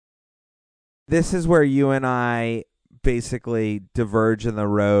this is where you and I basically diverge in the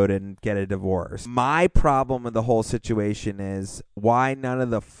road and get a divorce. My problem with the whole situation is why none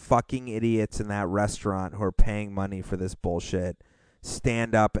of the fucking idiots in that restaurant who are paying money for this bullshit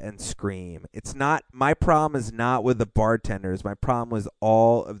stand up and scream. It's not, my problem is not with the bartenders. My problem was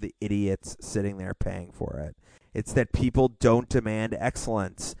all of the idiots sitting there paying for it. It's that people don't demand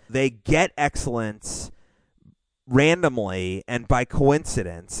excellence. They get excellence randomly and by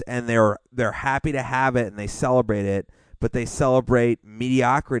coincidence, and they're happy to have it and they celebrate it, but they celebrate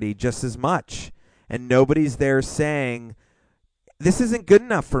mediocrity just as much. And nobody's there saying, this isn't good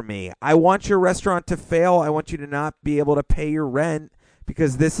enough for me. I want your restaurant to fail. I want you to not be able to pay your rent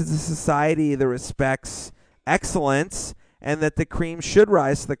because this is a society that respects excellence and that the cream should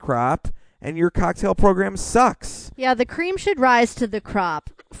rise to the crop, and your cocktail program sucks. Yeah, the cream should rise to the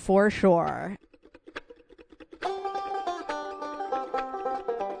crop for sure.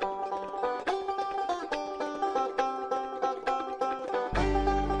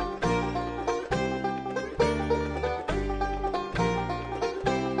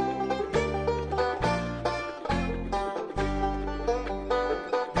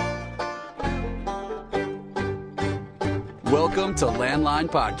 Welcome to Landline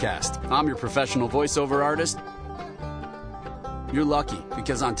Podcast. I'm your professional voiceover artist. You're lucky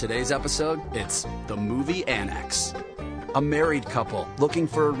because on today's episode, it's The Movie Annex. A married couple looking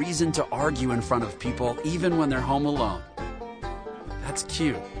for a reason to argue in front of people even when they're home alone. That's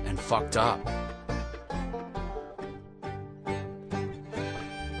cute and fucked up.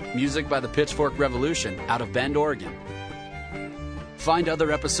 Music by the Pitchfork Revolution out of Bend, Oregon. Find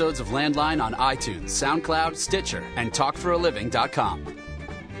other episodes of Landline on iTunes, SoundCloud, Stitcher, and TalkForALiving.com.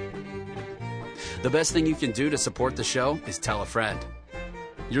 The best thing you can do to support the show is tell a friend.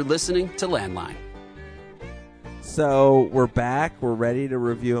 You're listening to Landline. So we're back. We're ready to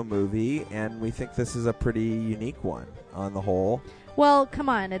review a movie, and we think this is a pretty unique one on the whole. Well, come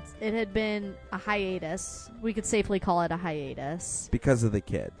on. It had been a hiatus. We could safely call it a hiatus. Because of the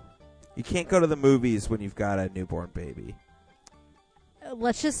kid. You can't go to the movies when you've got a newborn baby.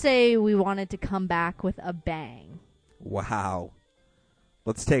 Let's just say we wanted to come back with a bang. Wow.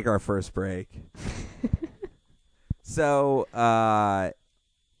 Let's take our first break. So,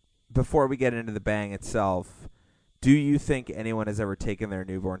 before we get into the bang itself, do you think anyone has ever taken their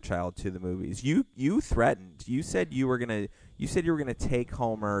newborn child to the movies? You threatened. You said you were gonna take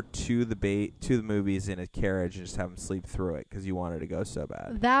Homer to the movies in a carriage and just have him sleep through it because you wanted to go so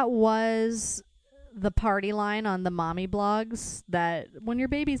bad. That was the party line on the mommy blogs, that when your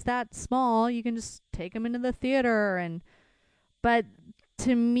baby's that small, you can just take them into the theater. But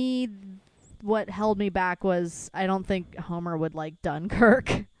to me, what held me back was I don't think Homer would like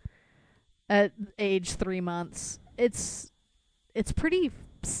Dunkirk at age 3 months. It's pretty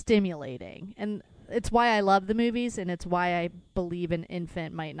stimulating, and it's why I love the movies, and it's why I believe an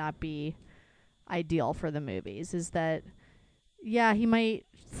infant might not be ideal for the movies, is that, yeah, he might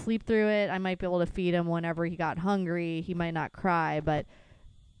sleep through it. I might be able to feed him whenever he got hungry. He might not cry, but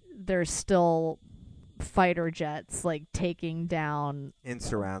there's still fighter jets like taking down in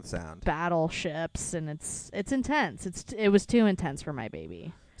surround sound battleships, and it's intense. It was too intense for my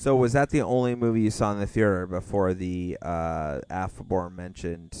baby. So was that the only movie you saw in the theater before the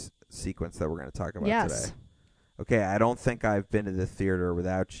aforementioned sequence that we're going to talk about today? Okay, I don't think I've been to the theater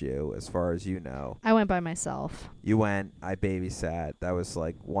without you, as far as you know. I went by myself. You went, I babysat. That was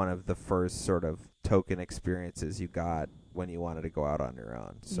like one of the first sort of token experiences you got when you wanted to go out on your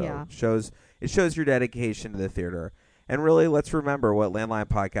own. So yeah. It shows your dedication to the theater. And really, let's remember what Landline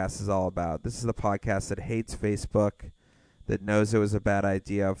Podcast is all about. This is the podcast that hates Facebook, that knows it was a bad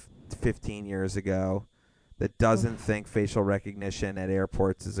idea 15 years ago, that doesn't think facial recognition at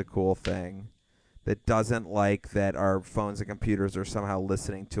airports is a cool thing, that doesn't like that our phones and computers are somehow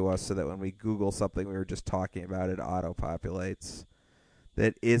listening to us so that when we Google something we were just talking about, it auto-populates,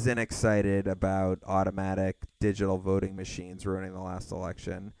 that isn't excited about automatic digital voting machines ruining the last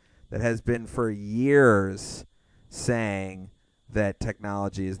election, that has been for years saying that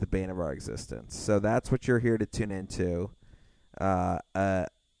technology is the bane of our existence. So that's what you're here to tune into. A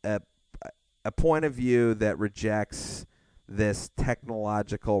point of view that rejects this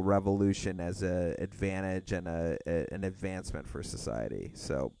technological revolution as an advantage and an advancement for society.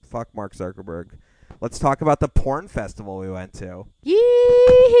 So fuck Mark Zuckerberg. Let's talk about the porn festival we went to.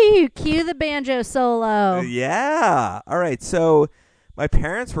 Yee! Cue the banjo solo. Yeah. All right. So my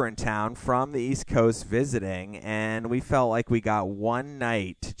parents were in town from the East Coast visiting, and we felt like we got one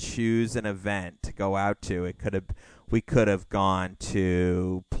night to choose an event to go out to. We could have gone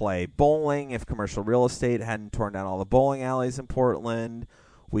to play bowling if commercial real estate hadn't torn down all the bowling alleys in Portland.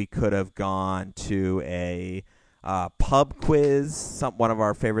 We could have gone to a pub quiz, one of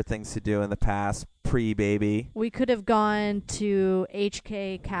our favorite things to do in the past, pre-baby. We could have gone to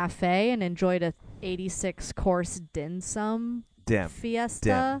HK Cafe and enjoyed a 86-course dim sum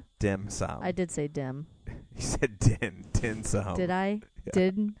fiesta. Dim sum. I did say dim. You said dim sum. Did I? Yeah.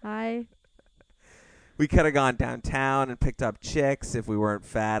 Didn't I? We could have gone downtown and picked up chicks if we weren't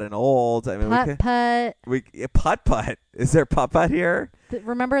fat and old. I mean, Putt-putt. Putt-putt. Is there putt-putt here?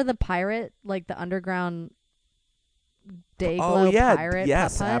 Remember the pirate, like the underground Dayglow pirate?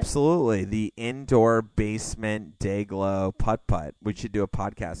 Yes, putt-putt? absolutely. The indoor basement Dayglow putt-putt. We should do a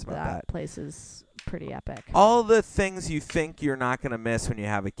podcast about that. That place is pretty epic. All the things you think you're not going to miss when you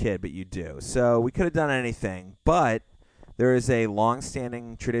have a kid, but you do. So we could have done anything, but there is a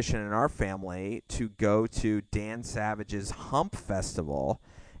long-standing tradition in our family to go to Dan Savage's Hump Festival,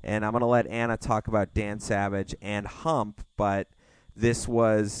 and I'm going to let Anna talk about Dan Savage and Hump, but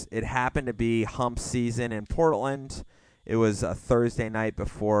it happened to be Hump season in Portland. It was a Thursday night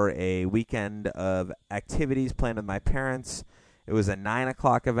before a weekend of activities planned with my parents. It was a 9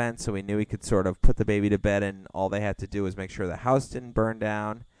 o'clock event, so we knew we could sort of put the baby to bed, and all they had to do was make sure the house didn't burn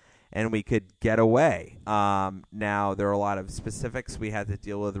down, and we could get away. Now, there are a lot of specifics we had to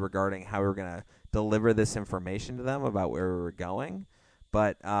deal with regarding how we were going to deliver this information to them about where we were going,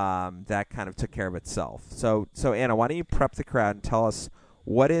 but that kind of took care of itself. So Anna, why don't you prep the crowd and tell us,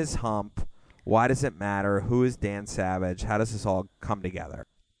 what is Hump? Why does it matter? Who is Dan Savage? How does this all come together?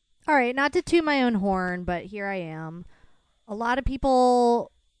 All right, not to toot my own horn, but here I am. A lot of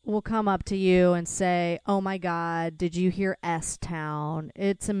people will come up to you and say, "Oh my God, did you hear S-Town?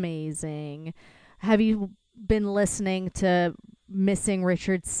 It's amazing. Have you been listening to Missing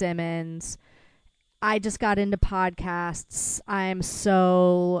Richard Simmons? I just got into podcasts. I'm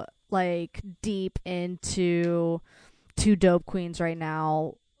so deep into Two Dope Queens right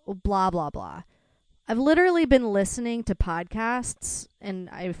now. Blah, blah, blah." I've literally been listening to podcasts, and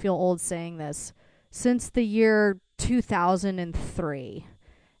I feel old saying this, since the year 2003.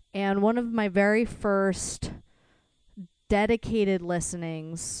 And one of my very first dedicated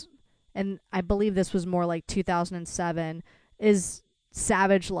listenings, and I believe this was more like 2007, is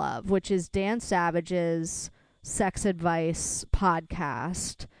Savage Love, which is Dan Savage's sex advice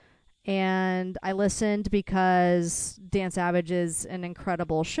podcast. And I listened because Dan Savage is an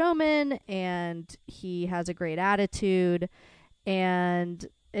incredible showman, and he has a great attitude, and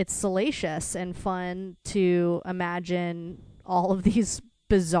it's salacious and fun to imagine all of these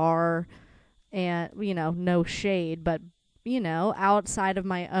bizarre and, no shade, but, outside of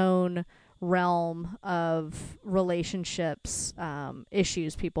my own realm of relationships,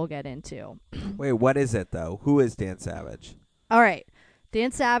 issues people get into. Wait, what is it, though? Who is Dan Savage? All right.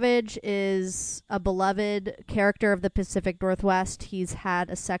 Dan Savage is a beloved character of the Pacific Northwest. He's had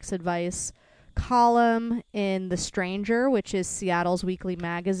a sex advice column in The Stranger, which is Seattle's weekly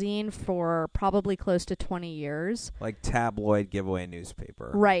magazine, for probably close to 20 years. Like tabloid giveaway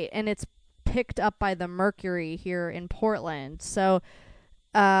newspaper. Right, and it's picked up by the Mercury here in Portland. So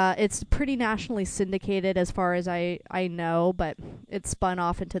it's pretty nationally syndicated as far as I know, but it spun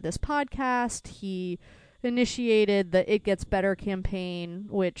off into this podcast. He initiated the It Gets Better campaign,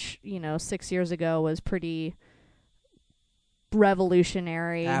 which, 6 years ago was pretty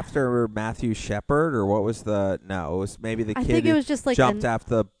revolutionary. After Matthew Shepard, or what was it was maybe the kid I think it was just like jumped off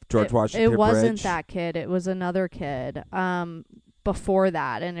the George Washington Bridge. It wasn't that kid. It was another kid before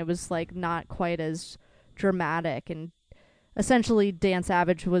that, and it was not quite as dramatic. And essentially Dan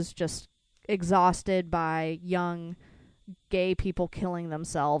Savage was just exhausted by young gay people killing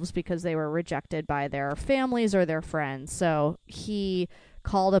themselves because they were rejected by their families or their friends. So he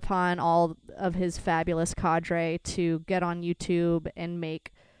called upon all of his fabulous cadre to get on YouTube and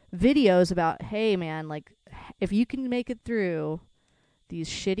make videos about, hey man, if you can make it through these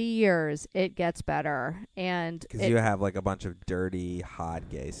shitty years, it gets better. And because you have a bunch of dirty, hot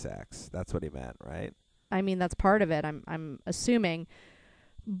gay sex. That's what he meant, right? I mean, that's part of it, I'm assuming.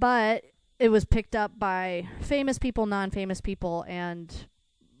 But it was picked up by famous people, non-famous people, and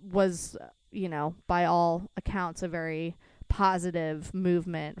was, by all accounts, a very positive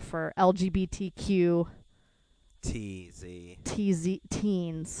movement for LGBTQ teens.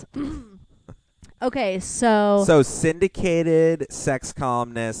 Okay, so syndicated sex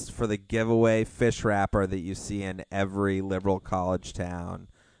columnist for the giveaway fish wrapper that you see in every liberal college town,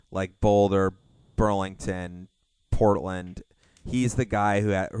 like Boulder, Burlington, Portland. He's the guy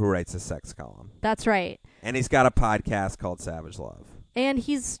who writes a sex column. That's right. And he's got a podcast called Savage Love. And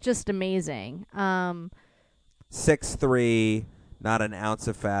he's just amazing. 6'3", not an ounce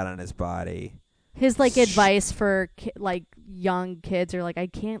of fat on his body. His like advice for like young kids are like, I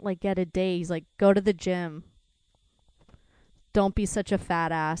can't like get a date. He's like, go to the gym. Don't be such a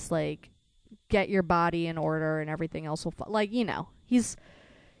fat ass. Like, get your body in order and everything else will like, you know, he's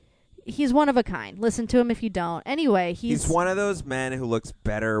one of a kind. Listen to him if you don't. Anyway, he's one of those men who looks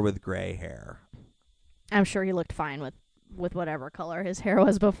better with gray hair. I'm sure he looked fine with whatever color his hair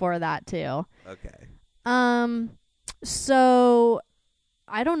was before that too. Okay. So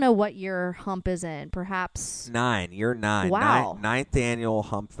I don't know what year Hump is in. Perhaps 9. Year 9. Wow. Ninth annual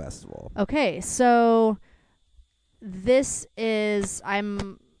Hump Festival. Okay, so this is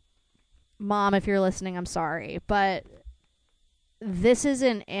Mom, if you're listening, I'm sorry, but this is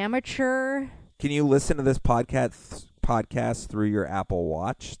an amateur. Can you listen to this podcast through your Apple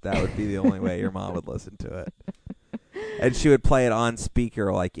Watch? That would be the only way your mom would listen to it. And she would play it on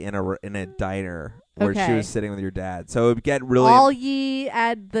speaker, like in a diner where she was sitting with your dad. So it would get really... All ye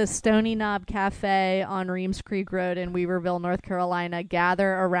at the Stony Knob Cafe on Reams Creek Road in Weaverville, North Carolina,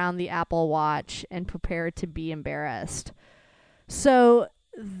 gather around the Apple Watch and prepare to be embarrassed. So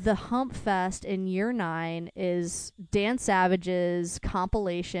the Hump Fest in year 9 is Dan Savage's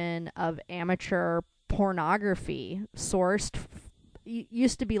compilation of amateur pornography sourced.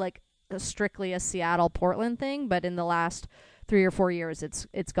 Used to be like strictly a Seattle, Portland thing, but in the last 3 or 4 years,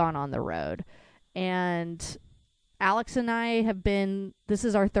 it's gone on the road. And Alex and I have been. This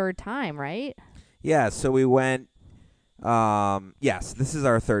is our 3rd time, right? Yeah. So we went. Yes, this is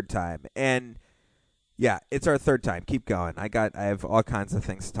our 3rd time, and yeah, it's our 3rd time. Keep going. I have all kinds of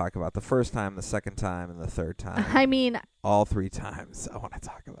things to talk about. The 1st time, the 2nd time, and the 3rd time. I mean, all 3 times I want to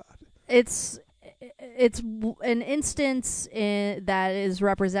talk about. It's an instance that is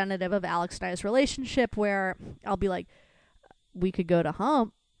representative of Alex and I's relationship where I'll be like, we could go to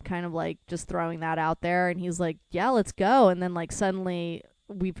Hump, kind of like just throwing that out there. And he's like, yeah, let's go. And then like suddenly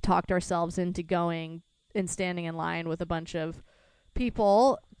we've talked ourselves into going and standing in line with a bunch of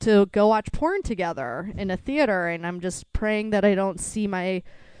people to go watch porn together in a theater. And I'm just praying that I don't see my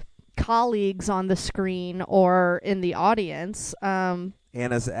colleagues on the screen or in the audience.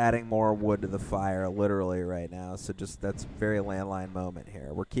 Anna's adding more wood to the fire literally right now, so just that's very landline moment here.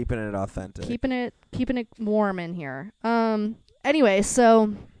 We're keeping it authentic. Keeping it warm in here. Anyway,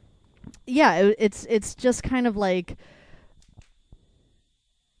 so yeah, it's just kind of like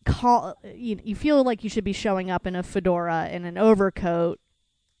you feel like you should be showing up in a fedora and an overcoat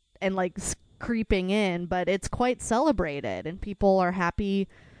and like creeping in, but it's quite celebrated and people are happy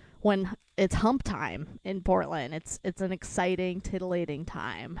when it's Hump time in Portland. It's an exciting, titillating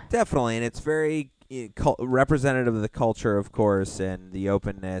time. Definitely, and it's very representative of the culture, of course, and the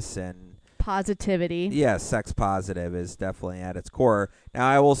openness and positivity. Yeah, sex positive is definitely at its core. Now,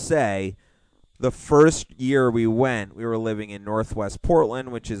 I will say, the first year we went, we were living in Northwest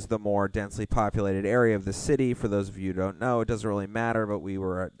Portland, which is the more densely populated area of the city. For those of you who don't know, it doesn't really matter, but we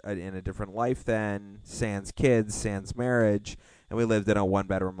were in a different life then, sans kids, sans marriage. And we lived in a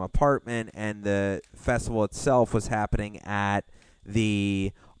 1-bedroom apartment, and the festival itself was happening at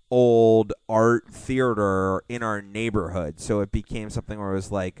the old art theater in our neighborhood. So it became something where it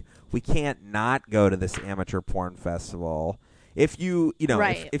was like, we can't not go to this amateur porn festival. If you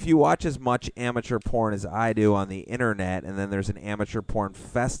right. if you watch as much amateur porn as I do on the internet, and then there's an amateur porn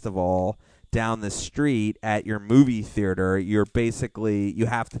festival down the street at your movie theater, you're basically you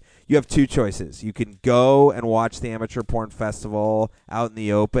have 2 choices. You can go and watch the amateur porn festival out in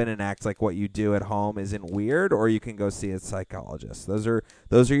the open and act like what you do at home isn't weird, or you can go see a psychologist. Those are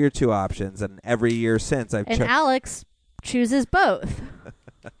your 2 options, and every year since I've Alex chooses both.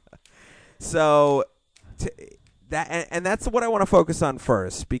 So that's what I want to focus on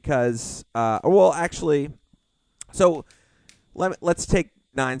first, because so let's take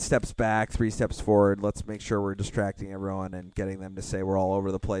 9 steps back, 3 steps forward. Let's make sure we're distracting everyone and getting them to say we're all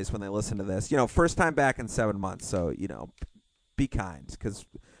over the place when they listen to this. First time back in 7 months, so be kind, because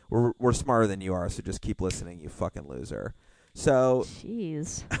we're smarter than you are. So just keep listening, you fucking loser. So,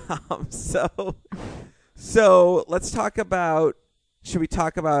 jeez. So let's talk about. Should we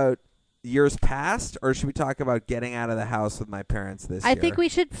talk about years past, or should we talk about getting out of the house with my parents this year? I think we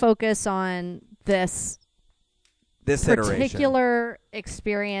should focus on this iteration. particular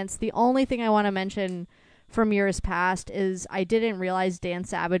experience. The only thing I want to mention from years past is I didn't realize Dan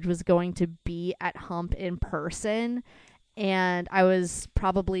Savage was going to be at Hump in person, and I was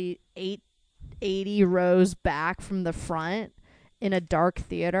probably 80 rows back from the front in a dark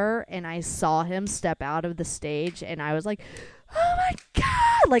theater, and I saw him step out of the stage, and I was like, oh my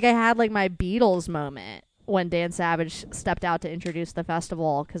God! Like, I had like my Beatles moment when Dan Savage stepped out to introduce the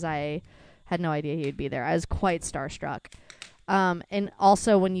festival, because I had no idea he would be there. I was quite starstruck. And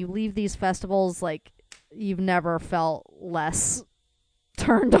also when you leave these festivals, like, you've never felt less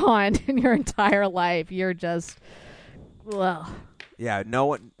turned on in your entire life. You're just, well. Yeah, no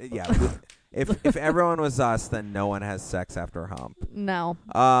one. Yeah, if everyone was us, then no one has sex after hump. No.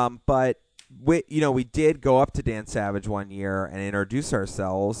 But we did go up to Dan Savage one year and introduce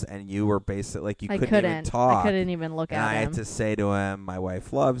ourselves, and you were basically like you couldn't even talk. I couldn't even look at him. I had to say to him, "My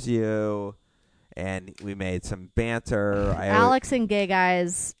wife loves you," and we made some banter. Alex and gay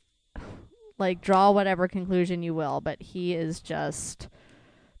guys, like, draw whatever conclusion you will, but he is just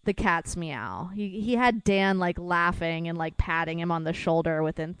the cat's meow. He had Dan, like, laughing and, like, patting him on the shoulder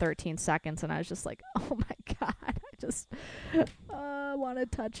within 13 seconds, and I was just like, oh my God, I just want to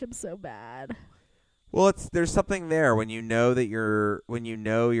touch him so bad. Well, there's something there when you know you're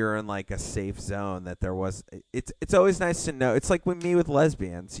in, like, a safe zone, that there was. It's always nice to know. It's like with me with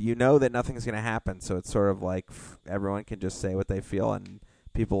lesbians, you know that nothing's going to happen, so it's sort of like everyone can just say what they feel, and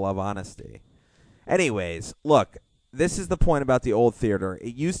people love honesty. Anyways, look. This is the point about the old theater.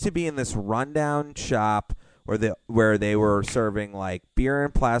 It used to be in this rundown shop where they were serving, like, beer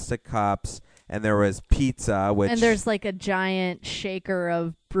in plastic cups, and there was pizza, and there's, like, a giant shaker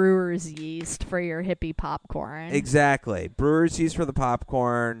of brewer's yeast for your hippie popcorn. Exactly, brewer's yeast for the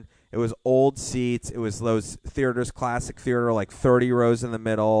popcorn. It was old seats. It was those theaters, classic theater, like 30 rows in the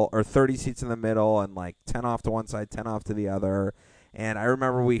middle, or 30 seats in the middle, and like 10 off to one side, 10 off to the other. And I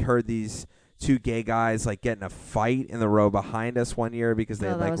remember we heard these two gay guys, like, get in a fight in the row behind us one year because they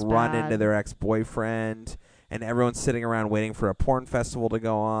had, like, run into their ex-boyfriend, and everyone's sitting around waiting for a porn festival to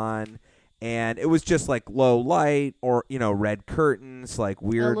go on, and it was just, like, low light or, red curtains, like,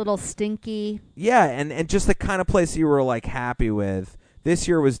 weird. A little stinky. Yeah, and just the kind of place you were, like, happy with. This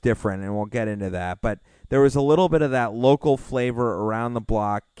year was different, and we'll get into that, but there was a little bit of that local flavor around the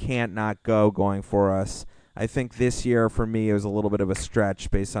block, can't not go going for us. I think this year for me it was a little bit of a stretch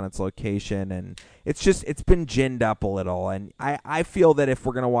based on its location, and it's been ginned up a little, and I feel that if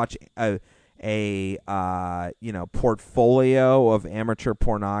we're gonna watch a portfolio of amateur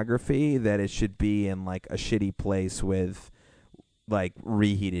pornography, that it should be in, like, a shitty place with, like,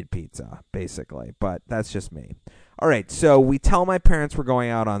 reheated pizza, basically. But that's just me. All right, so we tell my parents we're going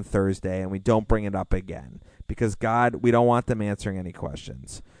out on Thursday, and we don't bring it up again because, God, we don't want them answering any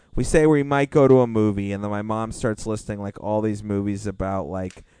questions. We say we might go to a movie, and then my mom starts listing, like, all these movies about,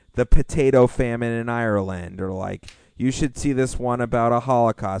 like, the potato famine in Ireland, or, like, you should see this one about a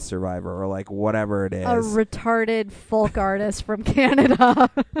Holocaust survivor, or, like, whatever it is. A retarded folk artist from Canada.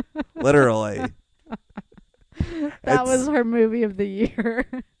 Literally. That was her movie of the year.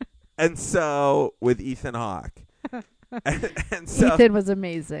 And so, with Ethan Hawke. and so, Ethan was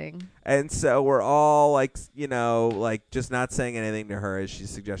amazing. And so we're all, like, like, just not saying anything to her as she's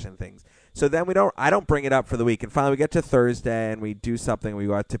suggesting things. So then I don't bring it up for the week. And finally we get to Thursday and we do something. We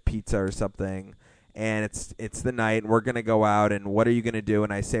go out to pizza or something. And it's the night, and we're going to go out, and what are you going to do?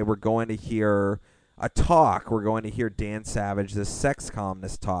 And I say we're going to hear a talk. We're going to hear Dan Savage, the sex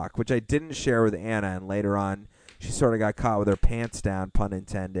columnist, talk, which I didn't share with Anna. And later on, she sort of got caught with her pants down, pun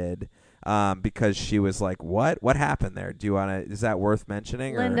intended. Because she was like, what happened there? Is that worth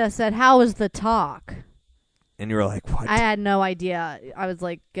mentioning? Linda said, how was the talk? And you were like, what? I had no idea. I was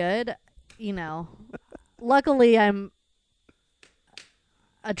like, good. Luckily I'm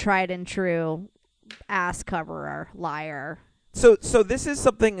a tried and true ass coverer, liar. So this is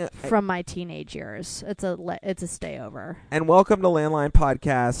something from my teenage years. It's a stayover. And welcome to Landline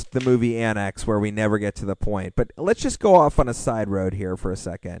Podcast, the movie annex, where we never get to the point. But let's just go off on a side road here for a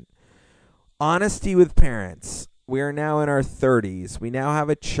second. Honesty with parents. We are now in our 30s. We now have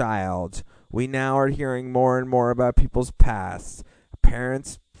a child. We now are hearing more and more about people's pasts.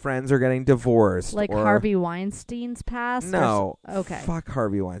 Parents' friends are getting divorced. Like Harvey Weinstein's past? No. Okay. Fuck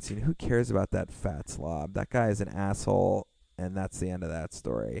Harvey Weinstein. Who cares about that fat slob? That guy is an asshole, and that's the end of that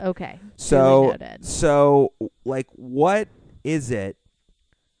story. Okay. So, like, what is it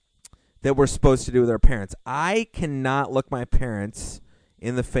that we're supposed to do with our parents? I cannot look my parents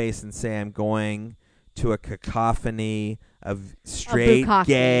in the face and say I'm going to a cacophony of straight,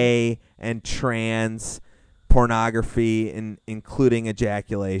 gay, and trans pornography, including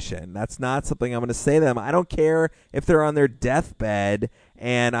ejaculation. That's not something I'm going to say to them. I don't care if they're on their deathbed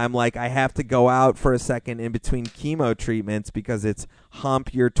and I'm like, I have to go out for a second in between chemo treatments because it's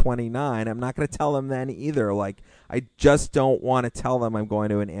hump year 29. I'm not going to tell them then either. Like, I just don't want to tell them I'm going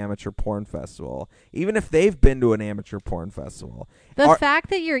to an amateur porn festival, even if they've been to an amateur porn festival. The fact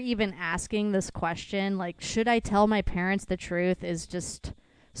that you're even asking this question, like, should I tell my parents the truth, is just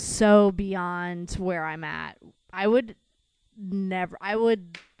so beyond where I'm at. I would lie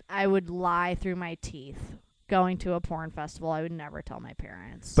through my teeth going to a porn festival, I would never tell my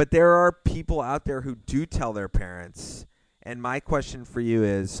parents. But there are people out there who do tell their parents. And my question for you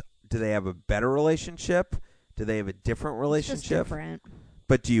is, do they have a better relationship? Do they have a different relationship? It's just different.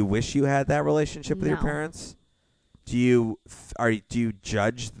 But do you wish you had that relationship with your No. parents? Do you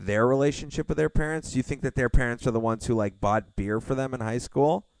judge their relationship with their parents? Do you think that their parents are the ones who like bought beer for them in high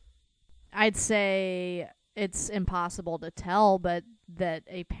school? I'd say it's impossible to tell, but that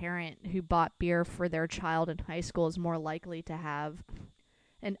a parent who bought beer for their child in high school is more likely to have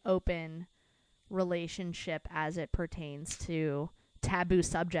an open relationship as it pertains to taboo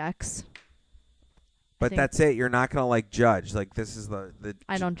subjects. But that's it. You're not going to like judge. Like this is the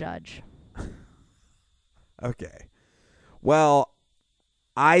I don't judge. Okay. Well,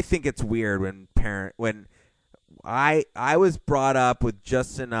 I think it's weird when I was brought up with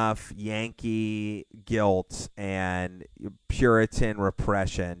just enough Yankee guilt and Puritan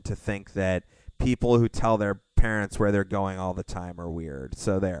repression to think that people who tell their parents where they're going all the time are weird.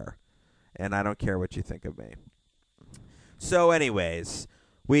 So there. And I don't care what you think of me. So anyways,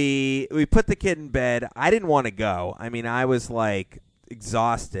 we put the kid in bed. I didn't want to go. I mean, I was like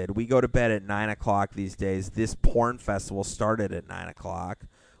exhausted. We go to bed at 9 o'clock these days. This porn festival started at 9 o'clock.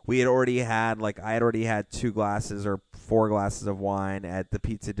 I had already had 2 glasses or 4 glasses of wine at the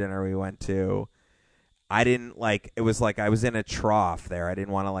pizza dinner we went to. It was like I was in a trough there. I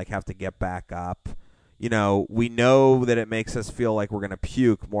didn't want to like have to get back up. You know, we know that it makes us feel like we're going to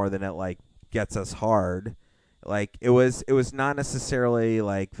puke more than it like gets us hard. Like it was not necessarily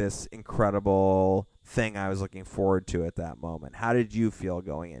like this incredible thing I was looking forward to at that moment. How did you feel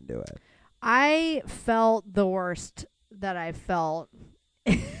going into it? I felt the worst that I felt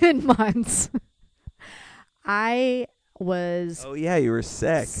in months. I was Oh yeah, you were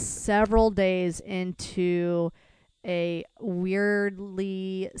sick. several days into a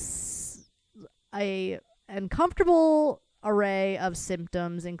weirdly uncomfortable array of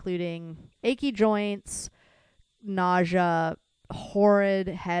symptoms, including achy joints, nausea, horrid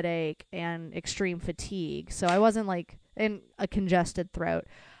headache, and extreme fatigue. So I wasn't like in a congested throat.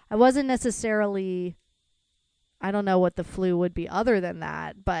 I wasn't necessarily, I don't know what the flu would be other than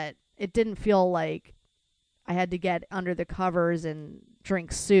that, but it didn't feel like I had to get under the covers and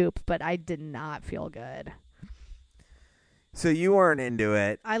drink soup, but I did not feel good. So you weren't into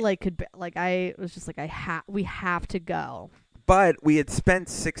it. I I was just like, we have to go. But we had spent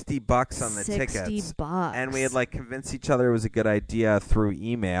 $60 on the tickets. $60. And we had like convinced each other it was a good idea through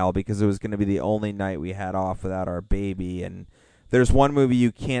email because it was going to be the only night we had off without our baby. And there's one movie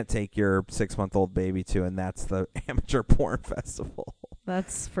you can't take your 6-month-old baby to, and that's the Amateur Porn Festival.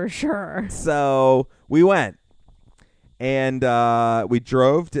 That's for sure. So we went. And we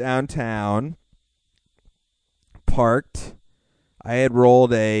drove downtown, parked. I had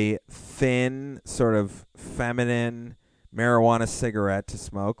rolled a thin, sort of feminine marijuana cigarette to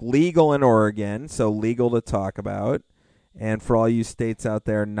smoke. Legal in Oregon, so legal to talk about. And for all you states out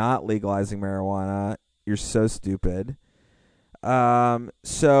there not legalizing marijuana, you're so stupid.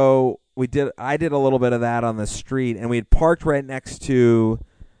 So I did a little bit of that on the street, and we had parked right next to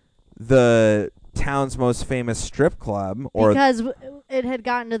the town's most famous strip club. Because it had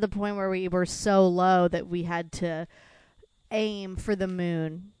gotten to the point where we were so low that we had to aim for the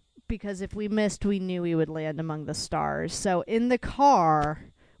moon, because if we missed, we knew we would land among the stars. So in the car,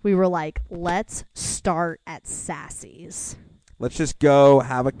 we were like, let's start at Sassy's. Let's just go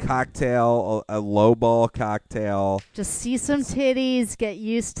have a cocktail, a low-ball cocktail. Just see some titties, get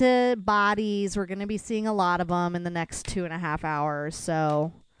used to bodies. We're going to be seeing a lot of them in the next 2.5 hours.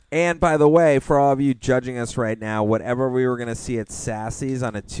 So. And by the way, for all of you judging us right now, whatever we were going to see at Sassy's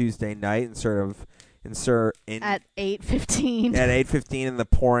on a Tuesday night and sort of at 8:15 at 8:15 in the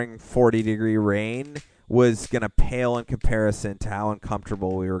pouring 40-degree rain was going to pale in comparison to how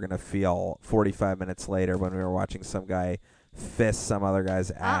uncomfortable we were going to feel 45 minutes later when we were watching some guy fist some other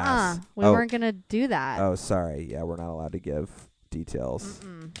guy's ass. We weren't going to do that. Oh, sorry. Yeah, we're not allowed to give details.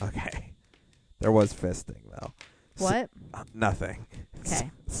 Okay. There was fisting, though. What? Nothing.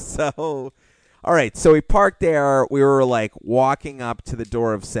 Okay. So, all right. So we parked there. We were like walking up to the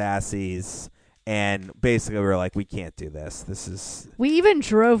door of Sassy's, and basically we were like, we can't do this. This is. We even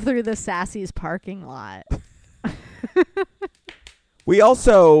drove through the Sassy's parking lot. We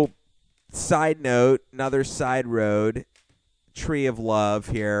also, side note, another side road, Tree of Love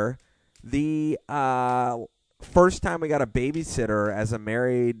here. The first time we got a babysitter as a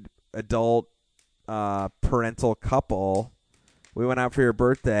married adult parental couple, we went out for your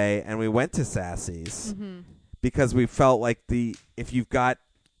birthday and we went to Sassy's because we felt like if you've got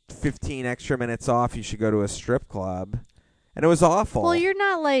 15 extra minutes off, you should go to a strip club, and it was awful. Well, you're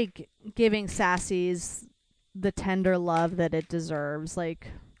not like giving Sassy's the tender love that it deserves. Like,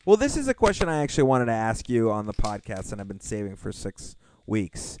 well, this is a question I actually wanted to ask you on the podcast, and I've been saving for 6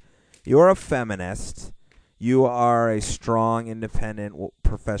 weeks. You're a feminist. You are a strong, independent,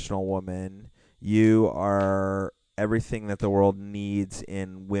 professional woman. You are everything that the world needs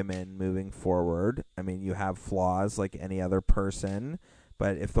in women moving forward. I mean, you have flaws like any other person,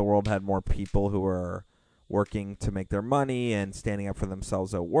 but if the world had more people who are working to make their money and standing up for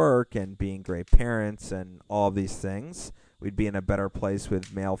themselves at work and being great parents and all of these things, we'd be in a better place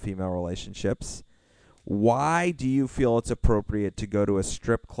with male-female relationships. Why do you feel it's appropriate to go to a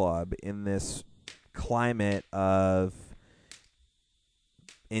strip club in this climate of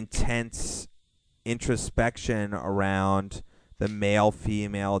intense introspection around the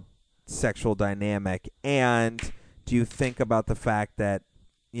male-female sexual dynamic? And do you think about the fact that,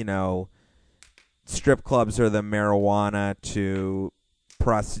 you know, strip clubs are the marijuana to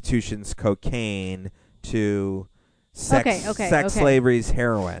prostitution's cocaine to sex slavery's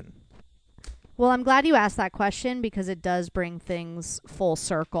heroin? Well, I'm glad you asked that question because it does bring things full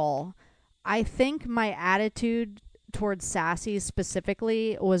circle. I think my attitude towards Sassy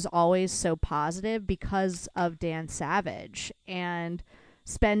specifically was always so positive because of Dan Savage and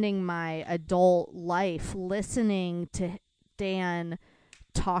spending my adult life listening to Dan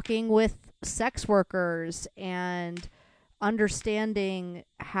talking with sex workers and understanding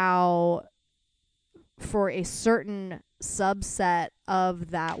how for a certain subset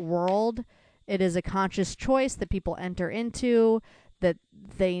of that world, it is a conscious choice that people enter into, that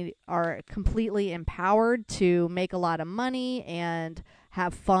they are completely empowered to make a lot of money and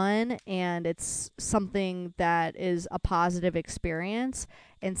have fun, and it's something that is a positive experience.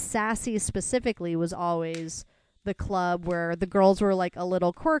 And Sassy specifically was always the club where the girls were like a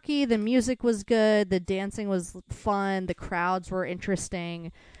little quirky, the music was good, the dancing was fun, the crowds were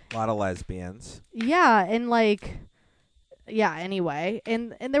interesting. A lot of lesbians. Yeah, and like, yeah, anyway.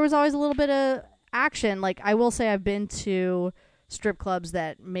 And there was always a little bit of action. Like, I will say I've been to strip clubs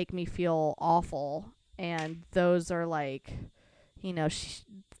that make me feel awful, and those are like, you know,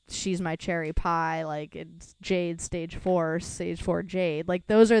 she's my cherry pie, like it's Jade stage 4 Jade. Like,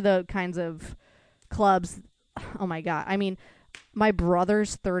 those are the kinds of clubs. Oh my God. I mean, my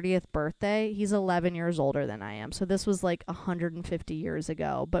brother's 30th birthday, he's 11 years older than I am. So this was like 150 years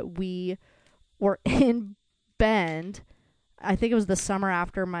ago. But we were in Bend. I think it was the summer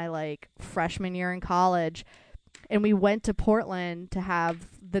after my like freshman year in college. And we went to Portland to have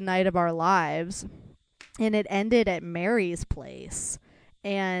the night of our lives. And it ended at Mary's place.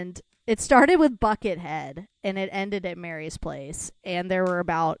 And it started with Buckethead, and it ended at Mary's place. And there were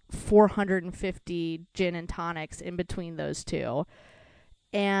about 450 gin and tonics in between those two.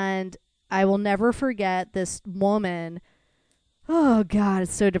 And I will never forget this woman, oh God,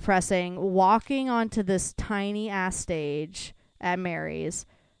 it's so depressing, walking onto this tiny-ass stage at Mary's,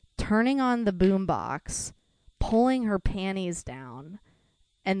 turning on the boombox, pulling her panties down,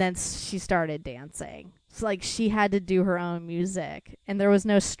 and then she started dancing. It's like she had to do her own music, and there was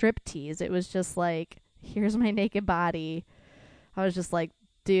no striptease. It was just like, here's my naked body. I was just like,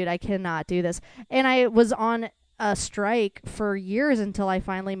 dude, I cannot do this. And I was on a strike for years until I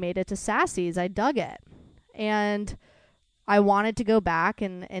finally made it to Sassy's. I dug it. And I wanted to go back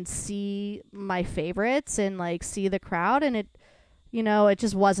and see my favorites and like see the crowd, and it, you know, it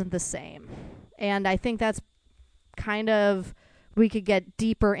just wasn't the same. And I think that's kind of, we could get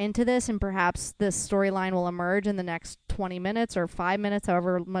deeper into this, and perhaps this storyline will emerge in the next 20 minutes or 5 minutes,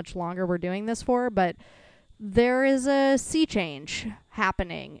 however much longer we're doing this for. But there is a sea change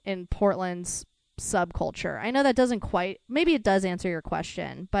happening in Portland's subculture. I know that doesn't quite, maybe it does answer your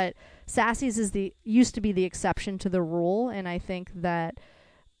question, but Sassy's used to be the exception to the rule. And I think that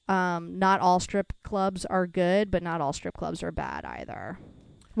not all strip clubs are good, but not all strip clubs are bad either.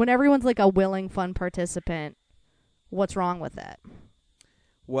 When everyone's like a willing, fun participant, what's wrong with it?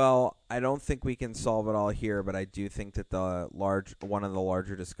 Well, I don't think we can solve it all here, but I do think that one of the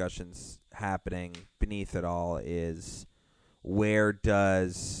larger discussions happening beneath it all is, where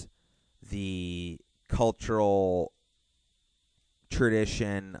does the cultural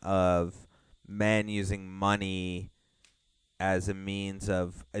tradition of men using money as a means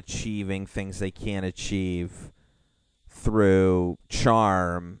of achieving things they can't achieve through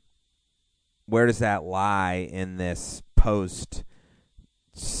charm, where does that lie in this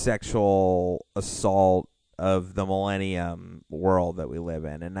post-sexual assault of the millennium world that we live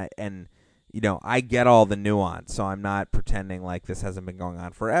in? And you know, I get all the nuance, so I'm not pretending like this hasn't been going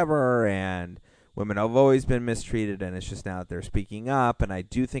on forever and women have always been mistreated and it's just now that they're speaking up, and I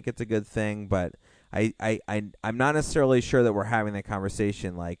do think it's a good thing, but I'm not necessarily sure that we're having that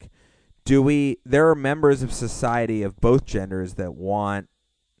conversation. Like, there are members of society of both genders that want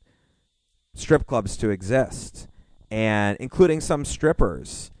strip clubs to exist, and including some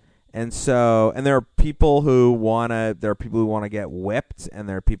strippers. And there are people who want to get whipped, and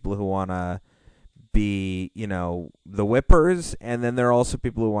there are people who want to be, the whippers, and then there are also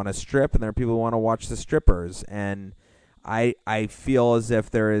people who want to strip, and there are people who want to watch the strippers. And I feel as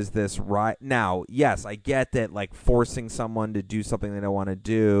if there is this right now. Yes, I get that, like, forcing someone to do something they don't want to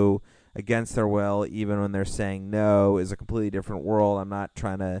do against their will, even when they're saying no, is a completely different world. I'm not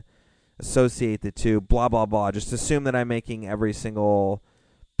trying to associate the two. Blah blah blah. Just assume that I'm making every single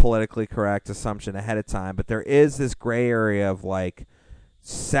politically correct assumption ahead of time. But there is this gray area of, like,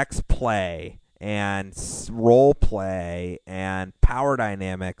 sex play and role play and power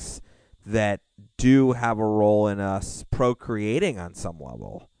dynamics that do have a role in us procreating on some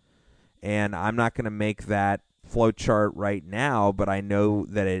level. And I'm not going to make that flowchart right now, but I know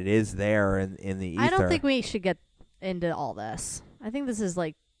that it is there in the ether. I don't think we should get into all this. I think this is,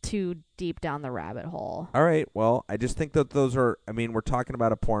 like, too deep down the rabbit hole. All right. Well, I just think that those are, we're talking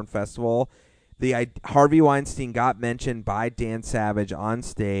about a porn festival. Harvey Weinstein got mentioned by Dan Savage on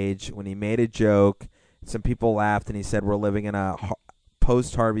stage when he made a joke. Some people laughed, and he said, we're living in a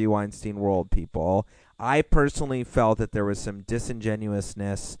post-Harvey Weinstein world, people. I personally felt that there was some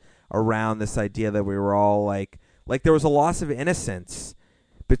disingenuousness around this idea that we were all like there was a loss of innocence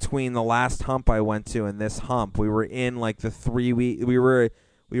between the last hump I went to and this hump. We were in, like, the 3 week. We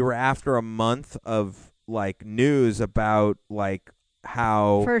were after a month of, like, news about, like,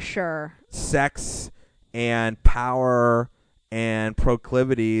 how for sure sex and power and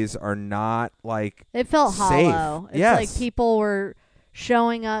proclivities are not, like, it felt safe. hollow. It's yes. like people were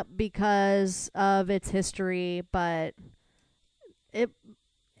showing up because of its history, but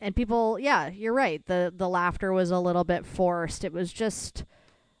people, yeah, you're right. The laughter was a little bit forced. It was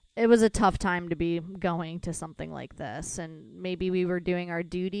a tough time to be going to something like this, and maybe we were doing our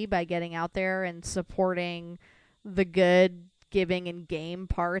duty by getting out there and supporting the good, giving, and game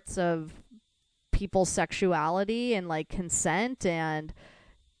parts of people's sexuality and, like, consent and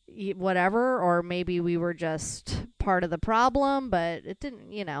whatever, or maybe we were just part of the problem, but it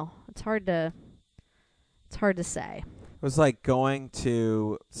didn't, it's hard to say. It was like going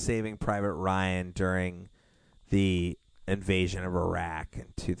to Saving Private Ryan during the invasion of Iraq in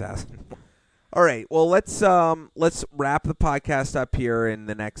 2001. All right, well, let's wrap the podcast up here in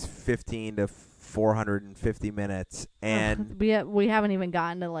the next 15 to 450 minutes, and we haven't even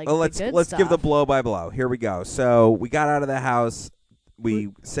gotten to, like, let's stuff. give the blow by blow. Here we go. So we got out of the house. We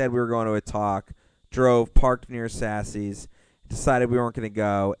said we were going to a talk. Drove, parked near Sassy's. Decided we weren't going to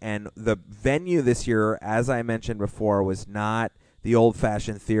go, and the venue this year, as I mentioned before, was not the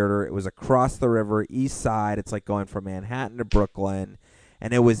old-fashioned theater. It was across the river, east side. It's like going from Manhattan to Brooklyn,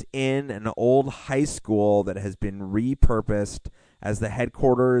 and it was in an old high school that has been repurposed as the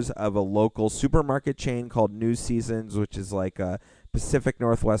headquarters of a local supermarket chain called New Seasons, which is like a Pacific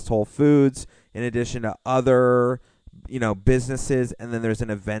Northwest Whole Foods, in addition to other businesses, and then there's an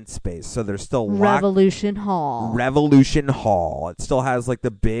event space. So there's still Revolution Hall. It still has, like,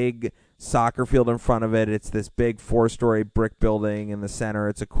 the big soccer field in front of it. It's this big 4-story brick building in the center.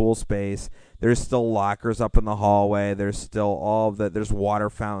 It's a cool space. There's still lockers up in the hallway. There's still there's water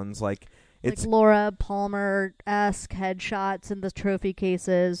fountains. Like, it's like Laura Palmer-esque headshots in the trophy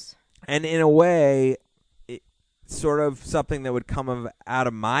cases. And in a way, it's sort of something that would come out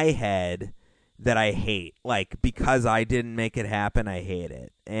of my head that I hate. Like, because I didn't make it happen, I hate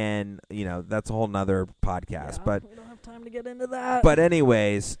it. And, that's a whole nother podcast. Yeah, but we don't have time to get into that. But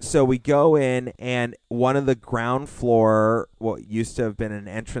anyways, so we go in, and one of the ground floor, what used to have been an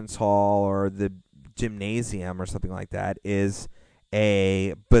entrance hall or the gymnasium or something like that, is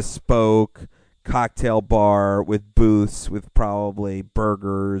a bespoke cocktail bar with booths with probably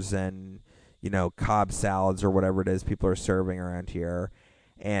burgers and, Cobb salads or whatever it is people are serving around here.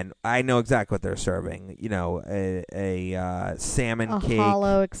 And I know exactly what they're serving. A salmon cake. A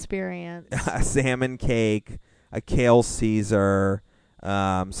hollow experience. A salmon cake, a kale Caesar,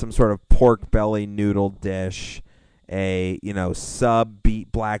 some sort of pork belly noodle dish, a, sub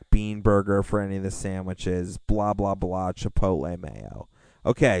black bean burger for any of the sandwiches, blah, blah, blah, Chipotle mayo.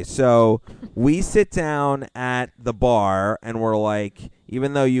 Okay, so we sit down at the bar, and we're like,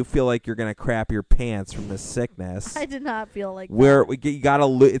 even though you feel like you're going to crap your pants from this sickness. I did not feel like you gotta,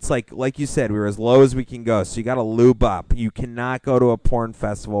 it's like you said, we were as low as we can go, so you got to lube up. You cannot go to a porn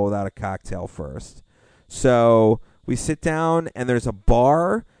festival without a cocktail first. So we sit down, and there's a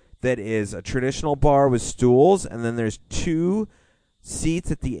bar that is a traditional bar with stools, and then there's 2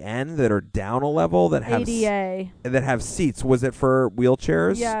 seats at the end that are down a level that have ADA. Seats. Was it for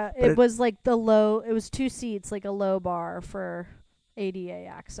wheelchairs? Yeah, it was like it was 2 seats, like a low bar for ADA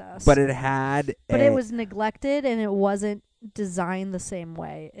access. But it was neglected, and it wasn't designed the same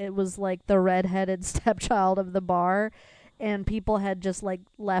way. It was like the redheaded stepchild of the bar, and people had just like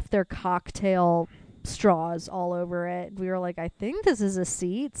left their cocktail straws all over it. We were like, I think this is a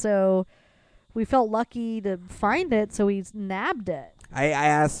seat, so we felt lucky to find it, so we nabbed it. I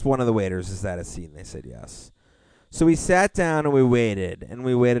asked one of the waiters, is that a seat? And they said yes. So we sat down and we waited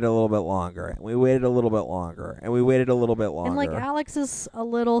a little bit longer, and we waited a little bit longer, and we waited a little bit longer. And like Alex is a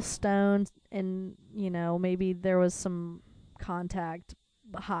little stoned, and maybe there was some contact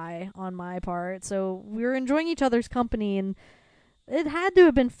high on my part, so we were enjoying each other's company, and it had to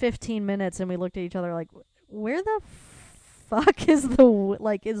have been 15 minutes, and we looked at each other like, where the fuck is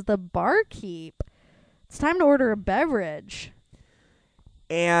the barkeep? It's time to order a beverage.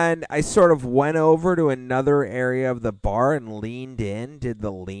 And I sort of went over to another area of the bar and leaned in, did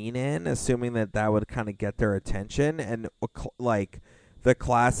the lean in, assuming that would kind of get their attention. And like the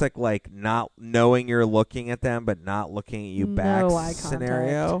classic, like not knowing you're looking at them but not looking at you back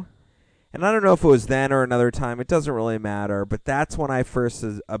scenario. And I don't know if it was then or another time. It doesn't really matter. But that's when I first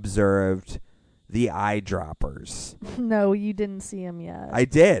observed the eyedroppers. No, you didn't see them yet. I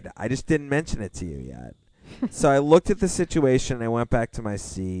did. I just didn't mention it to you yet. So I looked at the situation, and I went back to my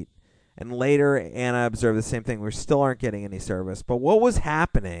seat. And later, Anna observed the same thing. We still aren't getting any service. But what was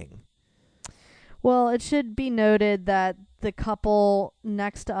happening? Well, it should be noted that the couple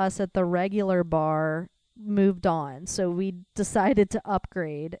next to us at the regular bar moved on. So we decided to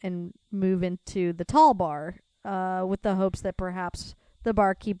upgrade and move into the tall bar with the hopes that perhaps the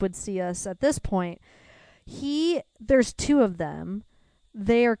barkeep would see us at this point. There's 2 of them.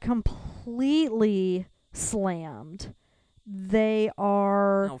 They are completely slammed. They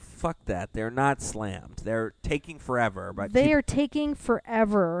are... Oh, fuck that. They're not slammed. They're taking forever. But they are taking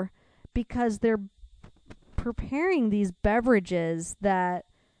forever because they're preparing these beverages that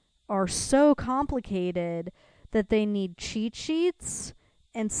are so complicated that they need cheat sheets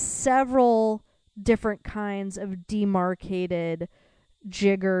and several different kinds of demarcated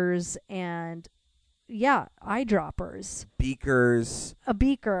jiggers and eyedroppers. Beakers. A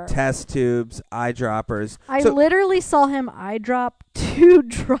beaker. Test tubes, eyedroppers. I literally saw him eyedrop 2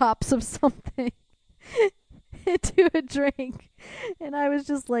 drops of something into a drink. And I was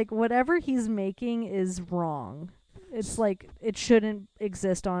just like, whatever he's making is wrong. It's like, it shouldn't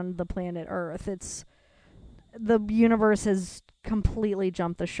exist on the planet Earth. The universe has completely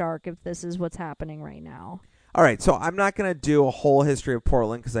jumped the shark if this is what's happening right now. All right, so I'm not going to do a whole history of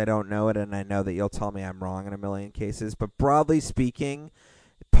Portland because I don't know it, and I know that you'll tell me I'm wrong in a million cases. But broadly speaking,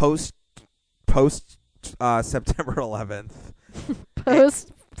 post September 11th,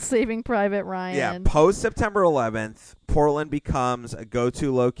 post Saving Private Ryan, post September 11th, Portland becomes a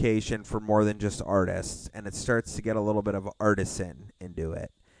go-to location for more than just artists, and it starts to get a little bit of artisan into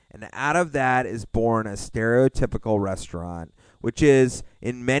it. And out of that is born a stereotypical restaurant, which is,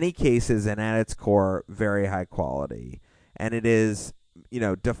 in many cases and at its core, very high quality. And it is,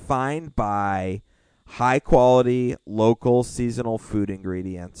 defined by high-quality, local, seasonal food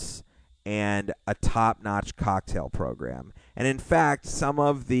ingredients and a top-notch cocktail program. And in fact, some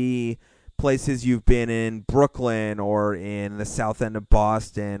of the places you've been in Brooklyn or in the south end of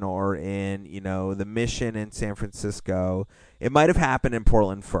Boston or in, the Mission in San Francisco, it might have happened in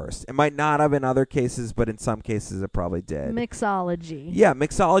Portland first. It might not have in other cases, but in some cases it probably did. Mixology. Yeah,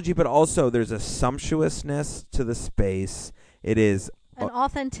 mixology, but also there's a sumptuousness to the space. It is an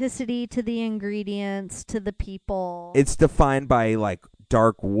authenticity to the ingredients, to the people. It's defined by like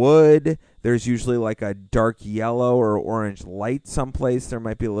dark wood. There's usually like a dark yellow or orange light someplace. There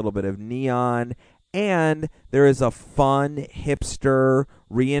might be a little bit of neon. And there is a fun hipster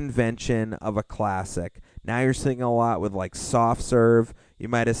reinvention of a classic. Now you're seeing a lot with like soft serve. You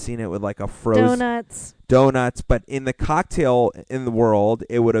might have seen it with like a frozen donuts. But in the cocktail in the world,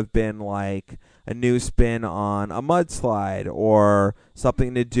 it would have been like a new spin on a mudslide or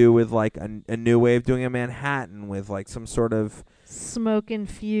something to do with like a new way of doing a Manhattan with like some sort of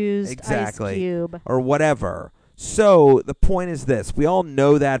smoke-infused ice cube. Or whatever. So the point is this. We all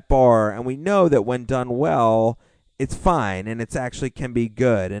know that bar, and we know that when done well, it's fine, and it's actually can be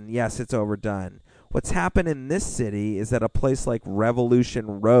good. And yes, it's overdone. What's happened in this city is that a place like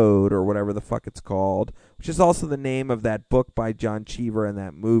Revolution Road, or whatever the fuck it's called, which is also the name of that book by John Cheever and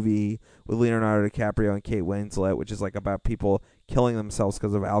that movie with Leonardo DiCaprio and Kate Winslet, which is like about people killing themselves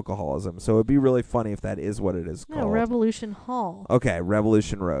because of alcoholism. So it would be really funny if that is what it is called. No, Revolution Hall. Okay,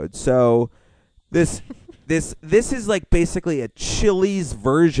 Revolution Road. So this this is like basically a Chili's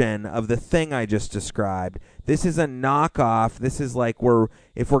version of the thing I just described. This is a knockoff. This is like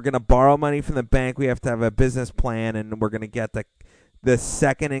if we're going to borrow money from the bank, we have to have a business plan, and we're going to get the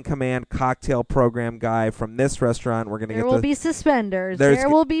second in command cocktail program guy from this restaurant. We're going to There will be suspenders. There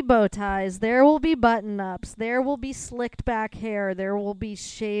will be bow ties. There will be button-ups. There will be slicked back hair. There will be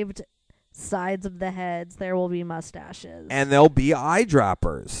shaved sides of the heads. There will be mustaches. And there'll be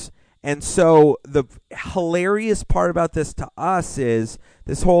eyedroppers. And so the hilarious part about this to us is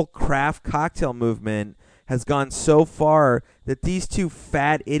this whole craft cocktail movement has gone so far that these two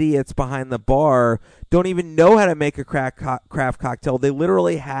fat idiots behind the bar don't even know how to make a craft cocktail. They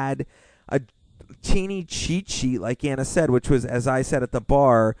literally had a teeny cheat sheet, like Anna said, which was, as I said at the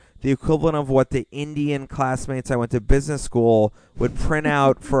bar, the equivalent of what the Indian classmates I went to business school would print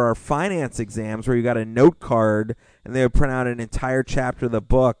out for our finance exams, where you got a note card and they would print out an entire chapter of the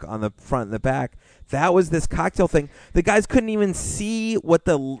book on the front and the back. That was this cocktail thing. The guys couldn't even see what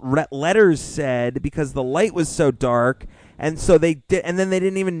the letters said because the light was so dark, and so they did, and then they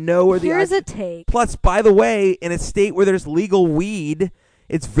didn't even know where Here's a take. Plus, by the way, in a state where there's legal weed,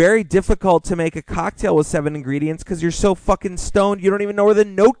 it's very difficult to make a cocktail with 7 ingredients because you're so fucking stoned you don't even know where the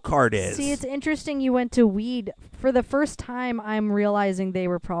note card is. See, it's interesting you went to weed. For the first time, I'm realizing they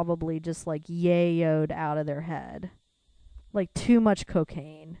were probably just like yayoed out of their head. Like too much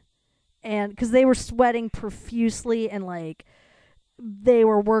cocaine. And because they were sweating profusely and like they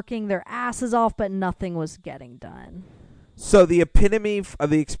were working their asses off, but nothing was getting done. So the epitome of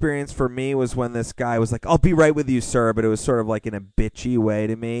the experience for me was when this guy was like, "I'll be right with you, sir," but it was sort of like in a bitchy way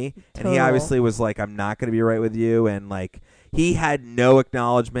to me. And he obviously was like, "I'm not going to be right with you." And like he had no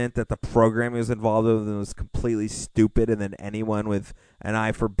acknowledgement that the program he was involved with was completely stupid, and that anyone with an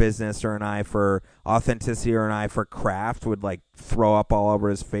eye for business or an eye for authenticity or an eye for craft would like throw up all over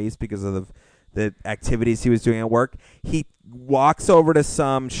his face because of the activities he was doing at work. He walks over to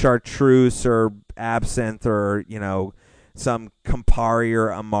some chartreuse or absinthe or, you know, some Campari or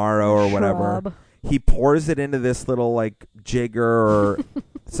Amaro or whatever. He pours it into this little like jigger or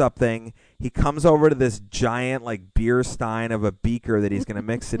something. He comes over to this giant like beer stein of a beaker that he's going to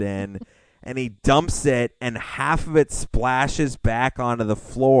mix it in, and he dumps it, and half of it splashes back onto the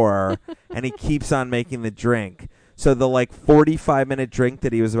floor, and he keeps on making the drink. So the like 45-minute drink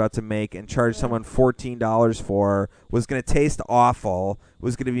that he was about to make and charge someone $14 for was going to taste awful,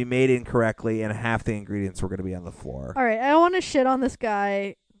 was going to be made incorrectly, and half the ingredients were going to be on the floor. All right, I don't want to shit on this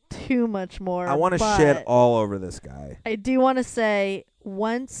guy too much more. I want to shit all over this guy. I do want to say,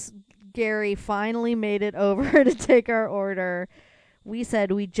 once Gary finally made it over to take our order, we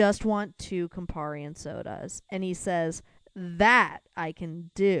said we just want 2 Campari and sodas. And he says, that I can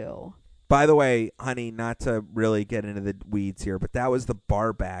do. By the way, honey, not to really get into the weeds here, but that was the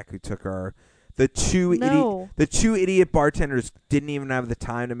bar back who took our... The two idiot bartenders didn't even have the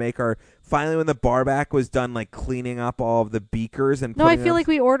time to make our... Finally, when the bar back was done, like cleaning up all of the beakers and... No, I feel like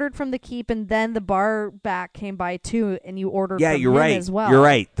we ordered from the Keep, and then the bar back came by too, and you ordered from you're him right. as well. You're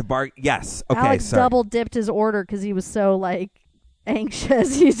right. The bar... Yes. Okay, Alex sorry. double dipped his order because he was so like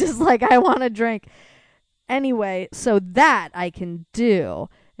anxious. He's just like, I want a drink. Anyway, so that I can do.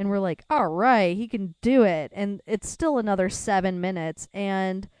 And we're like, all right, he can do it. And it's still another 7 minutes.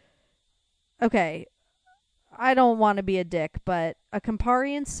 And, okay, I don't want to be a dick, but a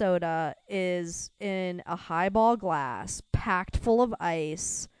Campari and soda is in a highball glass, packed full of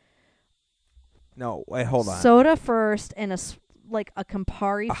ice. No, wait, hold on. Soda first and a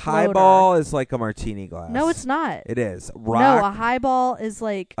Campari floater. A highball is like a martini glass. No, it's not. It is. No, a highball is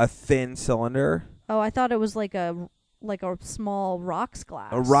like... a thin cylinder. Oh, I thought it was like a small rocks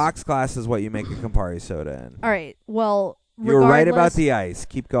glass. A rocks glass is what you make a Campari soda in. All right. Well, you were right about the ice.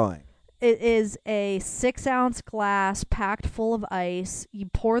 Keep going. It is a 6-ounce glass packed full of ice. You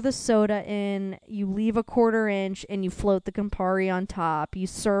pour the soda in, you leave a 1/4 inch, and you float the Campari on top. You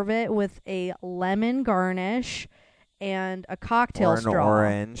serve it with a lemon garnish and a cocktail straw. Or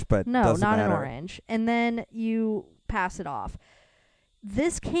an orange, but no, doesn't not matter. an orange. And then you pass it off.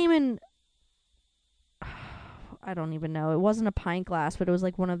 This came in... I don't even know. It wasn't a pint glass, but it was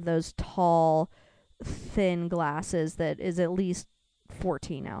like one of those tall, thin glasses that is at least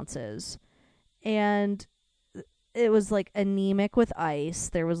 14 ounces. And it was like anemic with ice.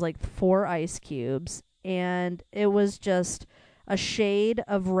 There was like 4 ice cubes. And it was just a shade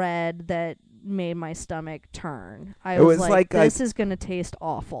of red that made my stomach turn. I was like this is going to taste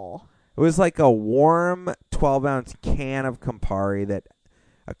awful. It was like a warm 12-ounce can of Campari that...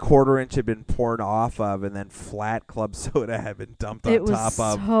 a quarter-inch had been poured off of, and then flat club soda had been dumped on It was top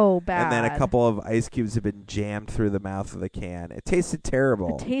of. so bad. And then a couple of ice cubes had been jammed through the mouth of the can. It tasted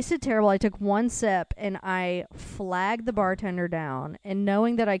terrible. It tasted terrible. I took one sip and I flagged the bartender down, and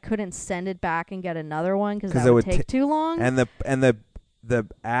knowing that I couldn't send it back and get another one because that would take too long. And the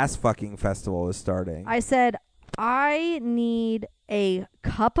ass fucking festival is starting. I said, I need a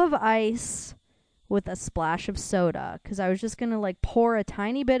cup of ice with a splash of soda, because I was just going to like pour a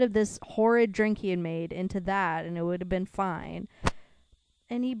tiny bit of this horrid drink he had made into that and it would have been fine.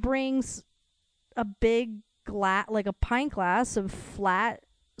 And he brings a big glass, like a pint glass of flat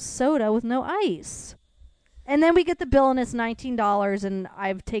soda with no ice. And then we get the bill and it's $19 and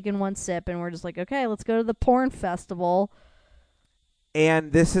I've taken one sip and we're just like, okay, let's go to the porn festival.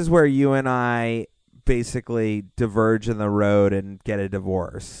 And this is where you and I basically diverge in the road and get a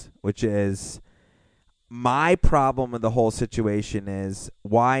divorce, which is my problem with the whole situation is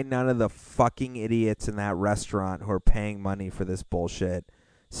why none of the fucking idiots in that restaurant who are paying money for this bullshit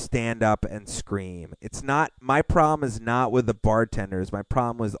stand up and scream. It's not, my problem is not with the bartenders. My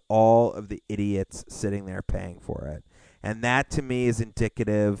problem was all of the idiots sitting there paying for it. And that to me is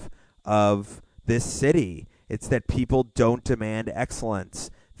indicative of this city. It's that people don't demand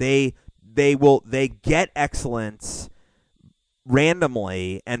excellence. They get excellence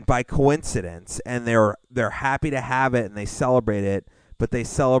randomly and by coincidence, and they're happy to have it and they celebrate it, but they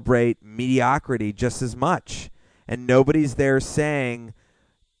celebrate mediocrity just as much. And nobody's there saying,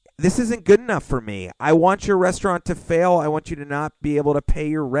 this isn't good enough for me. I want your restaurant to fail. I want you to not be able to pay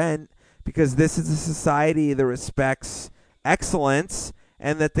your rent, because this is a society that respects excellence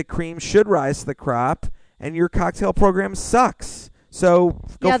and that the cream should rise to the crop, and your cocktail program sucks. So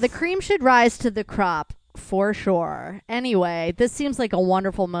the cream should rise to the crop for sure. Anyway, this seems like a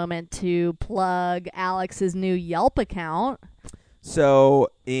wonderful moment to plug Alex's new Yelp account. So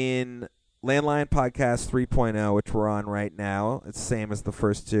in Landline Podcast 3.0, which we're on right now, it's the same as the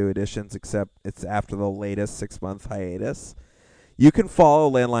first two editions, except it's after the latest 6-month hiatus. You can follow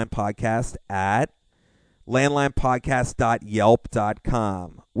Landline Podcast at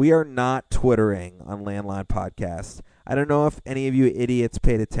landlinepodcast.yelp.com. We are not Twittering on Landline Podcast. I don't know if any of you idiots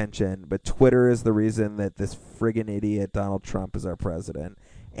paid attention, but Twitter is the reason that this friggin' idiot Donald Trump is our president.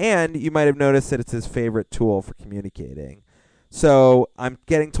 And you might have noticed that it's his favorite tool for communicating. So I'm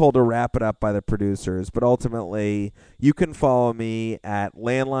getting told to wrap it up by the producers, but ultimately you can follow me at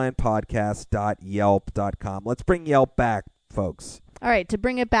landlinepodcast.yelp.com. Let's bring Yelp back, folks. All right, to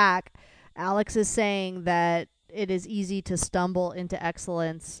bring it back, Alex is saying that it is easy to stumble into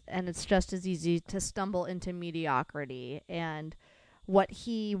excellence, and it's just as easy to stumble into mediocrity. And what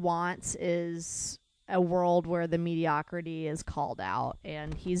he wants is a world where the mediocrity is called out,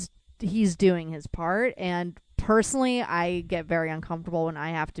 and he's doing his part. And personally, I get very uncomfortable when I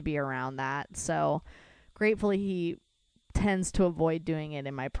have to be around that. So gratefully, he tends to avoid doing it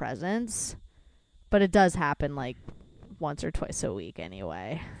in my presence, but it does happen like once or twice a week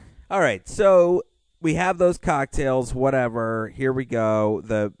anyway. All right, so we have those cocktails, whatever. Here we go.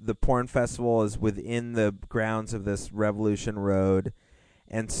 The porn festival is within the grounds of this Revolution Road.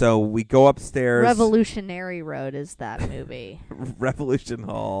 And so we go upstairs. Revolutionary Road is that movie. Revolution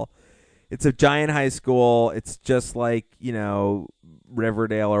Hall. It's a giant high school. It's just like,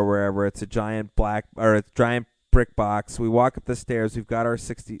 Riverdale or wherever. It's a giant giant brick box. We walk up the stairs. We've got our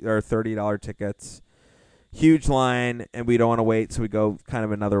 $30 tickets. Huge line, and we don't want to wait, so we go kind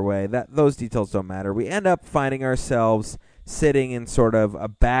of another way. Those details don't matter. We end up finding ourselves sitting in sort of a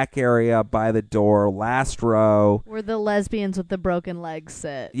back area by the door, last row. Where the lesbians with the broken legs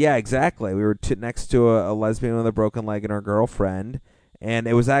sit. Yeah, exactly. We were next to a lesbian with a broken leg and her girlfriend, and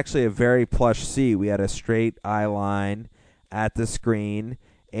it was actually a very plush seat. We had a straight eye line at the screen.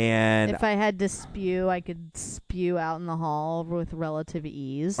 And if I had to spew, I could spew out in the hall with relative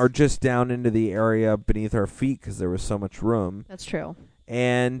ease. Or just down into the area beneath our feet because there was so much room. That's true.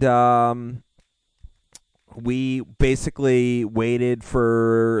 And we basically waited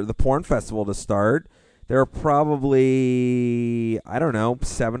for the porn festival to start. There are probably,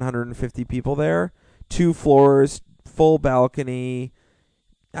 750 people there. 2 floors, full balcony.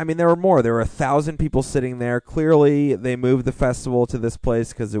 I mean, there were more. There were 1,000 people sitting there. Clearly, they moved the festival to this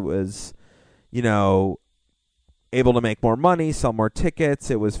place because it was, able to make more money, sell more tickets.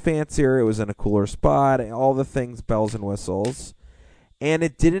 It was fancier. It was in a cooler spot. All the things, bells and whistles. And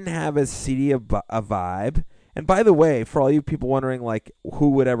it didn't have as seedy a vibe. And by the way, for all you people wondering,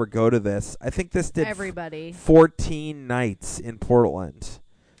 who would ever go to this, I think this did everybody 14 nights in Portland.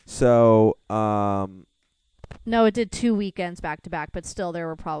 So, no, it did 2 weekends back to back, but still there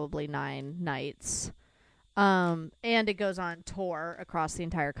were probably 9 nights. And it goes on tour across the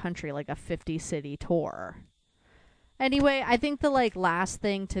entire country, like a 50-city tour. Anyway, I think the last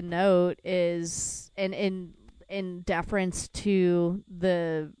thing to note is, in deference to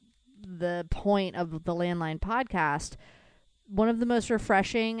the point of the Landline podcast, one of the most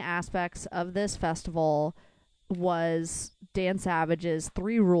refreshing aspects of this festival was Dan Savage's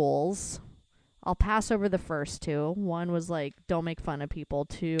 3 rules. I'll pass over the first 2. One was don't make fun of people.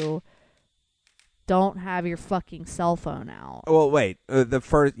 2, don't have your fucking cell phone out. Well, wait. The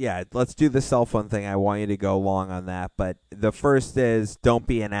first, let's do the cell phone thing. I want you to go long on that. But the first is don't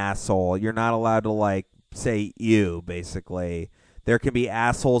be an asshole. You're not allowed to say you, basically. There can be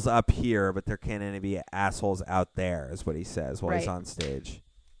assholes up here, but there can't any be assholes out there, is what he says while he's on stage.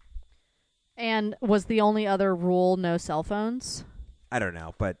 And was the only other rule no cell phones? I don't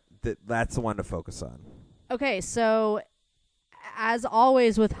know, but that's the one to focus on. Okay, so as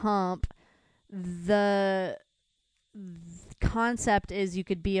always with Hump, the concept is you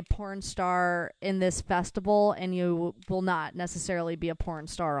could be a porn star in this festival and you will not necessarily be a porn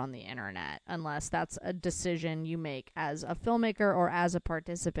star on the internet unless that's a decision you make as a filmmaker or as a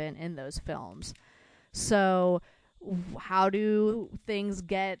participant in those films. So how do things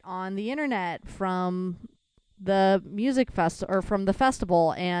get on the internet from the music or from the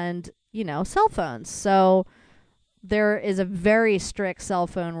festival? And cell phones. So there is a very strict cell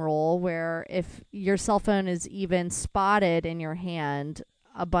phone rule where if your cell phone is even spotted in your hand,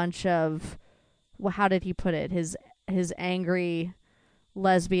 a bunch of, how did he put it? His angry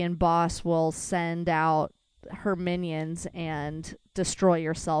lesbian boss will send out her minions and destroy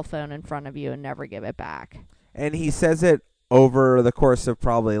your cell phone in front of you and never give it back. And he says it over the course of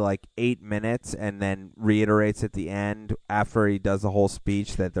probably 8 minutes and then reiterates at the end after he does the whole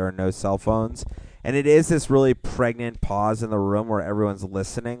speech that there are no cell phones. And it is this really pregnant pause in the room where everyone's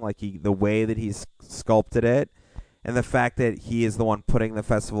listening, the way that he's sculpted it, and the fact that he is the one putting the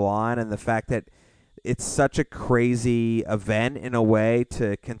festival on, and the fact that it's such a crazy event in a way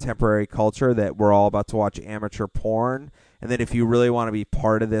to contemporary culture that we're all about to watch amateur porn, and that if you really want to be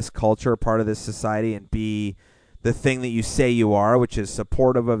part of this culture, part of this society, and be the thing that you say you are, which is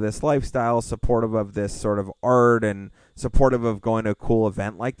supportive of this lifestyle, supportive of this sort of art, and supportive of going to a cool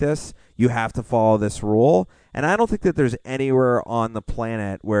event like this, you have to follow this rule. And I don't think that there's anywhere on the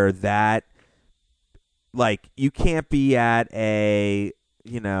planet where that, you can't be at a,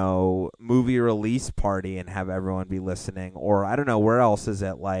 movie release party and have everyone be listening. Or I don't know, where else is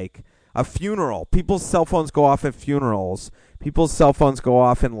it? A funeral. People's cell phones go off at funerals. People's cell phones go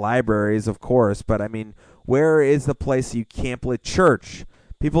off in libraries, of course. But, I mean, where is the place you can't play? Church.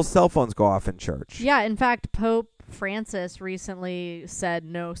 People's cell phones go off in church. Yeah, in fact, Pope Francis recently said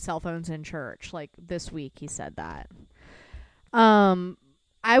no cell phones in church. This week he said that.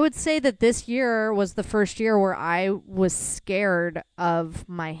 I would say that this year was the first year where I was scared of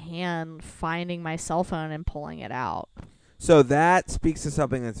my hand finding my cell phone and pulling it out. So that speaks to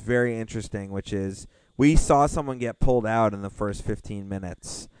something that's very interesting, which is we saw someone get pulled out in the first 15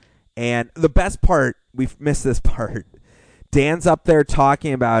 minutes. And the best part, we've missed this part. Dan's up there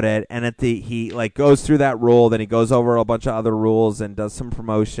talking about it, and he goes through that rule, then he goes over a bunch of other rules and does some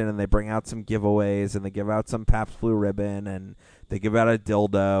promotion, and they bring out some giveaways, and they give out some Pabst Blue Ribbon, and they give out a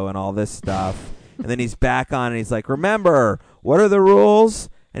dildo and all this stuff. And then he's back on, and he's like, remember, what are the rules?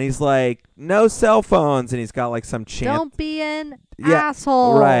 And he's like, no cell phones, and he's got some chant. Don't be an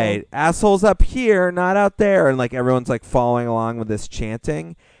asshole. Right. Assholes up here, not out there. And everyone's following along with this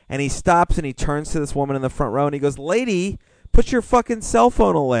chanting. And he stops and he turns to this woman in the front row and he goes, lady, put your fucking cell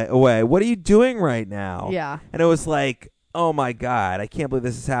phone away. What are you doing right now? Yeah. And it was oh my God, I can't believe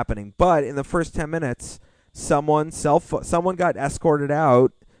this is happening. But in the first 10 minutes, someone got escorted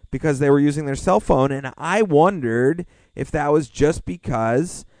out because they were using their cell phone. And I wondered if that was just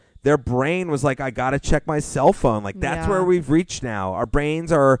because their brain was I got to check my cell phone. That's where we've reached now. Our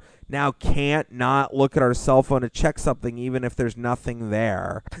brains are now can't not look at our cell phone to check something even if there's nothing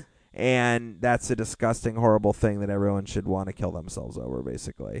there. And that's a disgusting, horrible thing that everyone should want to kill themselves over,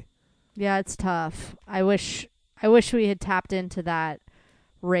 basically. Yeah, it's tough. I wish we had tapped into that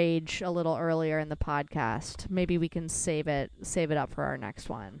rage a little earlier in the podcast. Maybe we can save it up for our next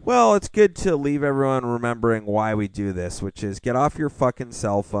one. Well, it's good to leave everyone remembering why we do this, which is get off your fucking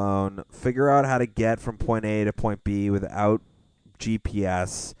cell phone, figure out how to get from point A to point B without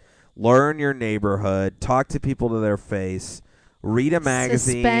GPS, learn your neighborhood, talk to people to their face, read a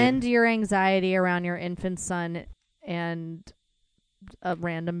magazine. Suspend your anxiety around your infant son and a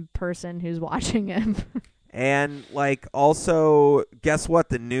random person who's watching him. And also, guess what?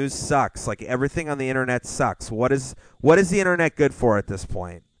 The news sucks. Everything on the internet sucks. What is the internet good for at this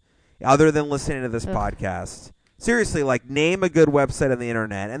point? other than listening to this Ugh. podcast. Seriously, like, name a good website on the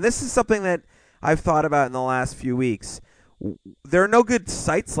internet. And this is something that I've thought about in the last few weeks. There are no good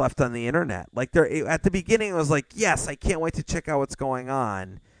sites left on the internet. Like, there at the beginning, it was like, yes, I can't wait to check out what's going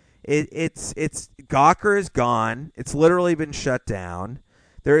on. It's Gawker is gone. It's literally been shut down.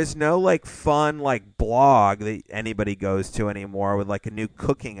 There is no like fun like blog that anybody goes to anymore with like a new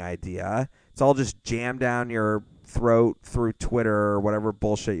cooking idea. It's all just jammed down your throat through Twitter or whatever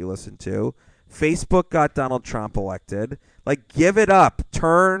bullshit you listen to. Facebook got Donald Trump elected. Like, give it up.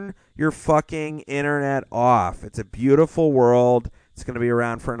 Turn your fucking internet off. It's a beautiful world. It's going to be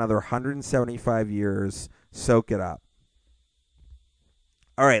around for another 175 years. Soak it up.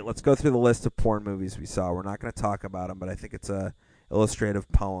 All right, let's go through the list of porn movies we saw. We're not going to talk about them, but I think it's a illustrative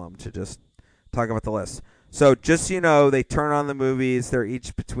poem to just talk about the list. So just so you know, they turn on the movies. They're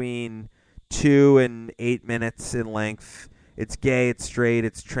each between 2 and 8 minutes in length. It's gay, it's straight,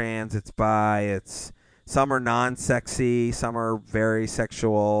 it's trans, it's bi. It's some are non-sexy, some are very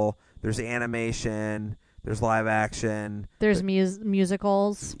sexual. There's animation. There's live action. There's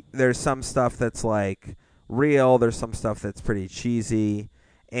musicals. There's some stuff that's like real. There's some stuff that's pretty cheesy.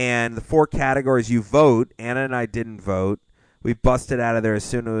 And the 4 categories you vote. Anna and I didn't vote. We busted out of there as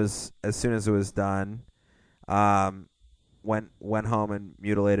soon as it was done. Went home and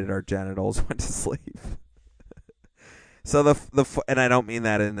mutilated our genitals. Went to sleep. So and I don't mean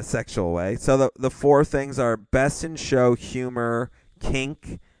that in a sexual way. So the 4 things are best in show, humor,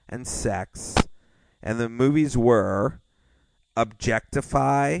 kink, and sex. And the movies were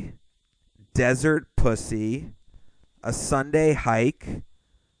Objectify, Desert Pussy, A Sunday Hike,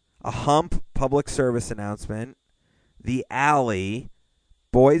 A Hump Public Service Announcement, The Alley,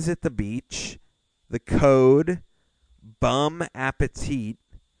 Boys at the Beach, The Code, Bum Appetit,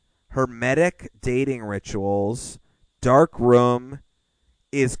 Hermetic Dating Rituals, Dark Room,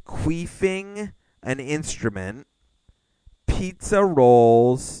 Is Queefing an Instrument, Pizza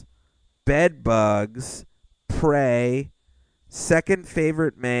Rolls, Bed Bugs, Prey, Second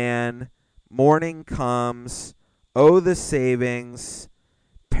Favorite Man, Morning Comes, Oh the Savings,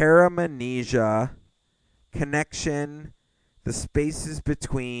 Paramnesia, Connection, The Spaces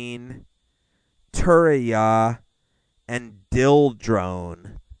Between, Turaya, and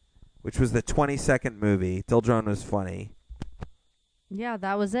Dildrone, which was the 22nd movie. Dildrone was funny. Yeah,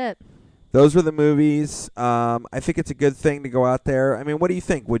 that was it. Those were the movies. I think it's a good thing to go out there. I mean, what do you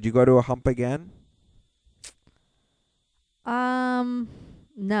think? Would you go to a hump again?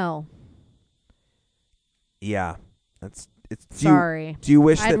 No. Yeah. Sorry. Do you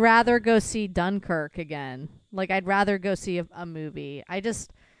wish I'd that rather go see Dunkirk again. Like, I'd rather go see a movie. I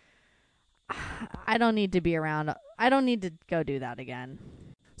don't need to be around. I don't need to go do that again.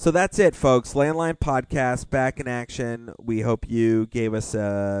 So that's it, folks. Landline Podcast back in action. We hope you gave us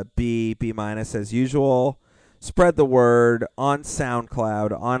a B minus as usual. Spread the word on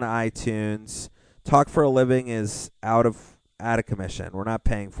SoundCloud, on iTunes. Talk for a Living is out of commission. We're not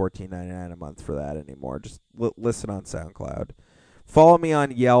paying $14.99 a month for that anymore. Just listen on SoundCloud. Follow me on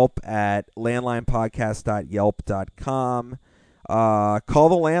Yelp at landlinepodcast.yelp.com. Call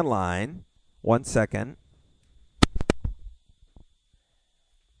the landline. 1 second.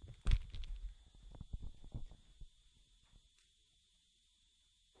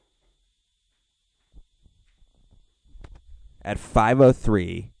 At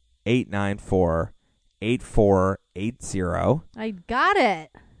 503-894-8480. I got it.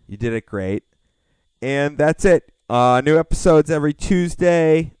 You did it great. And that's it. New episodes every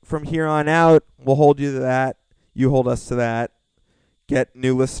Tuesday from here on out. We'll hold you to that. You hold us to that. Get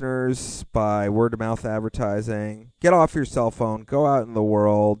new listeners by word-of-mouth advertising. Get off your cell phone. Go out in the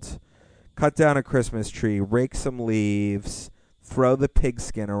world. Cut down a Christmas tree. Rake some leaves. Throw the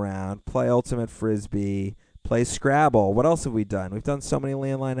pigskin around. Play Ultimate Frisbee. Play Scrabble. What else have we done? We've done so many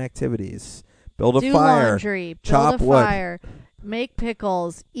landline activities. Build a Do fire. laundry. Chop Build a wood. fire. Make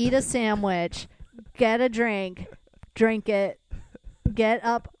pickles. Eat a sandwich. Get a drink. Drink it. Get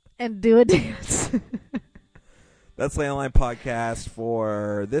up and do a dance. That's Landline Podcast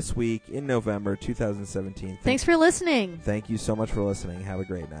for this week in November 2017. Thanks for listening. Thank you so much for listening. Have a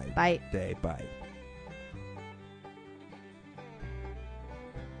great night. Bye. Day. Bye.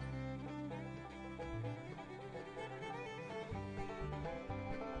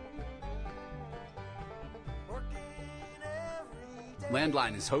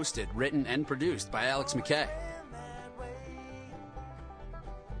 Landline is hosted, written, and produced by Alex McKay.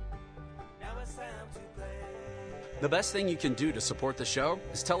 The best thing you can do to support the show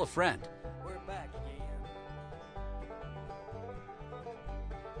is tell a friend.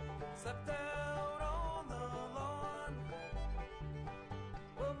 Slept out on the lawn.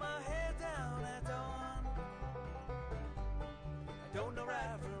 Well, my head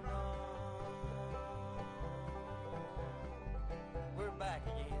We're back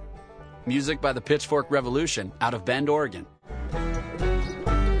again. Music by the Pitchfork Revolution out of Bend, Oregon.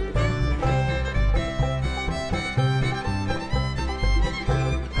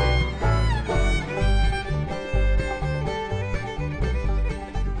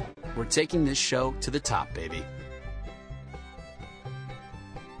 We're taking this show to the top, baby.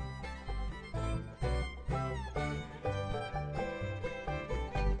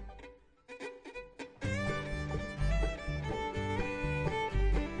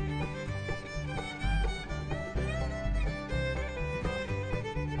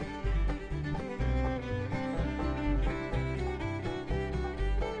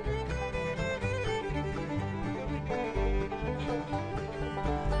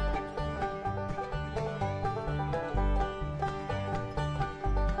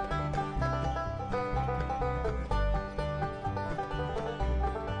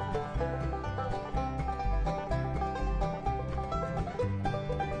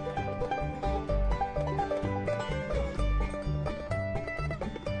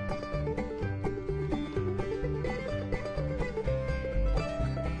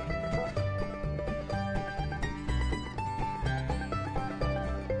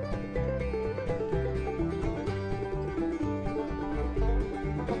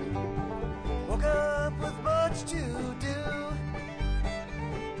 Woke up with much to do.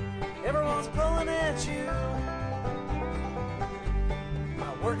 Everyone's pulling at you.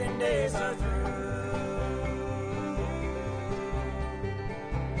 My working days are through.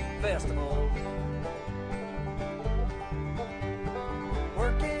 Festival.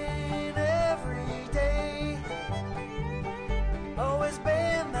 Working every day. Always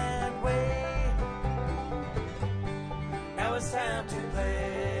been that way. Now it's time to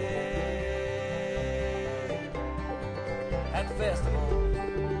play at the festival.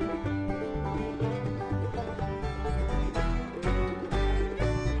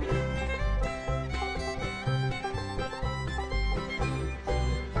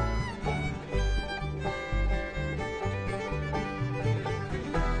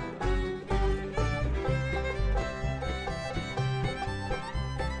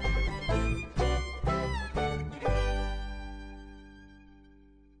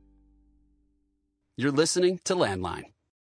 You're listening to Landline.